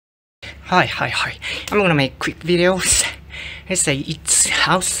Hi. I'm gonna make quick videos. It's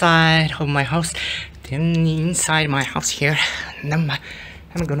outside of my house, then inside my house here. And I'm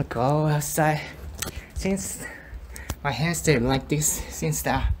gonna go outside since my hairstyle like this since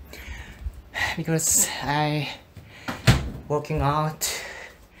because I working out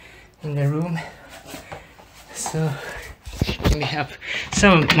in the room. So let me have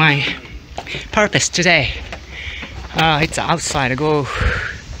some of my purpose today. It's outside. I go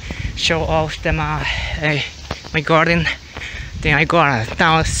show off my garden. Then I got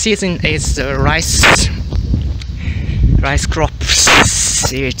now season is rice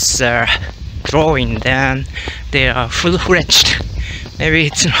crops. It's growing. Then they are full-fledged. Maybe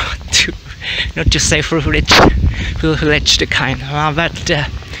it's not to say full-fledged kind, but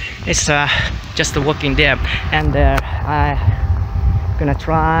it's just working there. And I'm gonna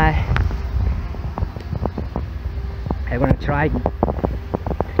try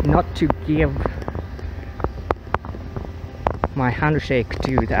not to give my handshake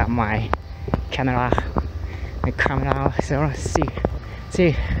to my camera. So see,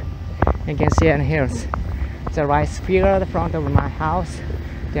 you can see and here's the rice field in front of my house.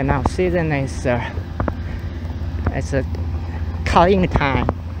 The now season is it's a culling time.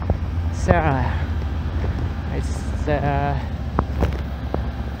 So it's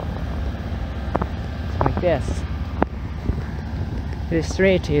like this. The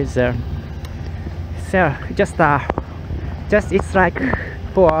street is so just it's like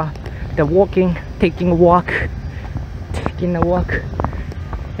for the walking, taking a walk.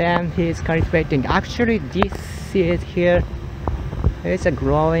 And he's cultivating. Actually, this is here. It's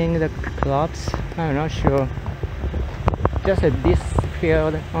growing the crops. I'm not sure. Just this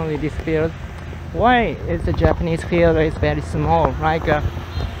field, only this field. Why is the Japanese field is very small? Like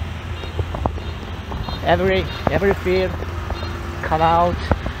every field cut out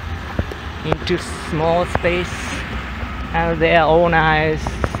into small space, and their owner is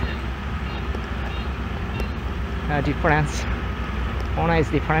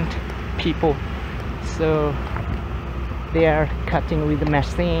different people. So they are cutting with the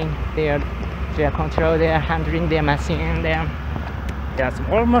machine. They are handling their machine. There's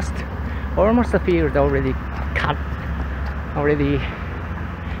almost the field already cut, already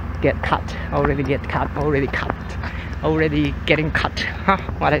getting cut.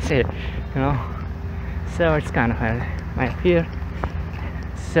 What I said, So it's kind of my fear.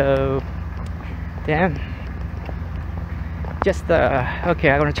 So then just okay,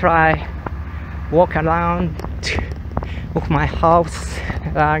 I'm gonna try walk around my house.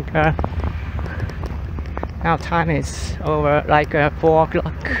 Like now time is over, like 4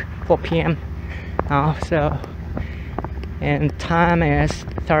 p.m. now. So and time is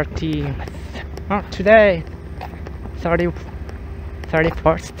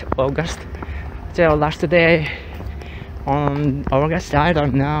 31st August. So last day on August, I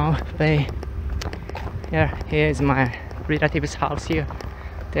don't know. But yeah, here's my relative's house here.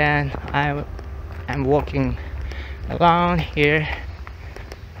 Then I'm walking around here.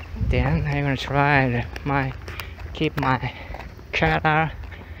 Then I'm gonna try keep my camera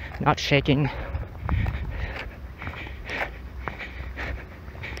not shaking.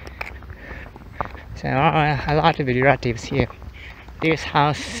 So a lot of relatives here. This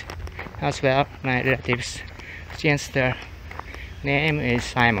house as well, my relatives. Since the name is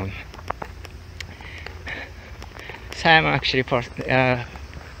Simon. Simon actually for the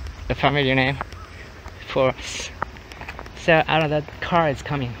family name for us. So another car is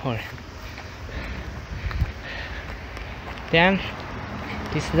coming for. Then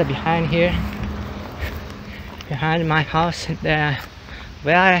this is the behind here, behind my house.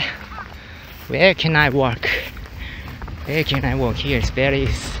 Where can I walk? Where can I walk? Here it's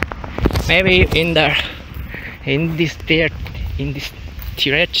maybe in this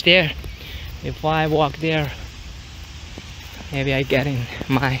stretch there. If I walk there, maybe I get in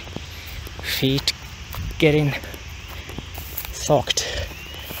my feet getting soaked.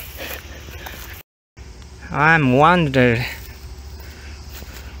 I'm wondering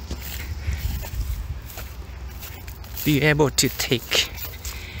be able to take.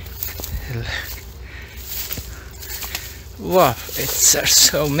 Wow, it's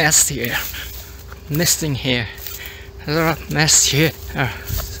so messy here. Missing here. A lot of mess here.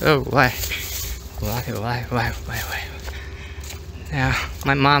 So why? Yeah,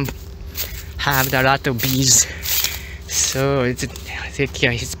 my mom have a lot of bees. So I take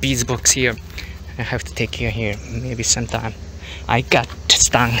care of his bees box here. I have to take care here. Maybe sometime I got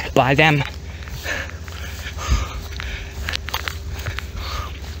stung by them.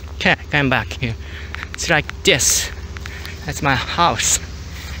 Okay, come back here. It's like this. That's my house.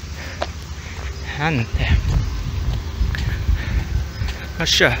 and not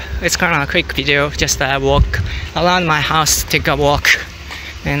sure. It's kind of a quick video. Just walk around my house, take a walk,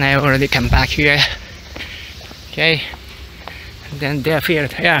 and I already come back here. Okay. Then their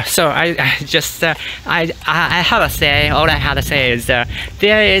field, yeah. So I just I have a say. All I had to say is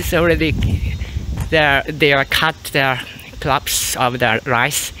there is already they are cut the crops of the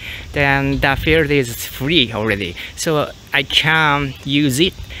rice. Then the field is free already, so I can use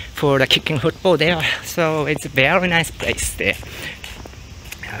it for the kicking football there. So it's a very nice place there.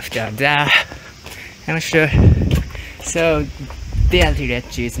 After that, I'm sure. So their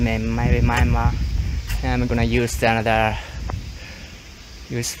village is maybe my I'm gonna use another.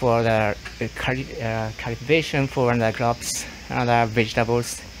 Use for the cultivation for the crops, other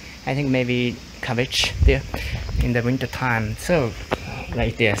vegetables. I think maybe cabbage there in the winter time. So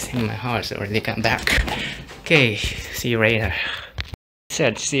like this in my house already come back. Okay, see you later.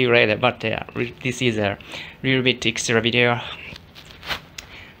 Said see you later, but this is a little bit extra video.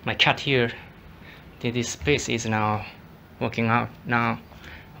 My cat here, this place is now walking out. Now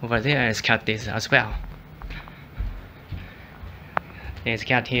over there is cat is as well. There's a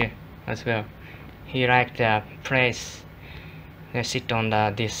cat here as well. He liked the place. They sit on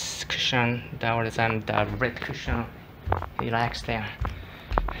this cushion, the red cushion. He likes there.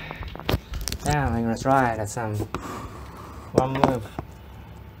 Now I'm gonna try one move.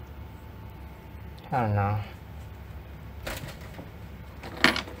 I don't know.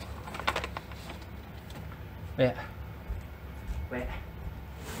 Where?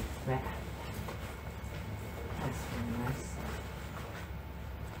 That's really nice.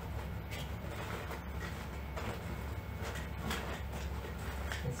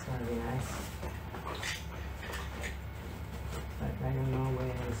 It's gonna be nice, but I don't know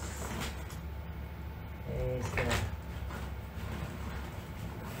where is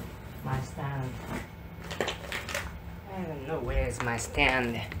my stand. I don't know where is my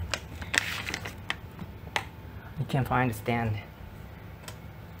stand. I can't find the stand.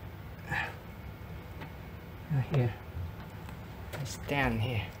 Here, I stand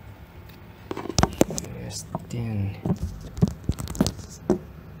here. Stand.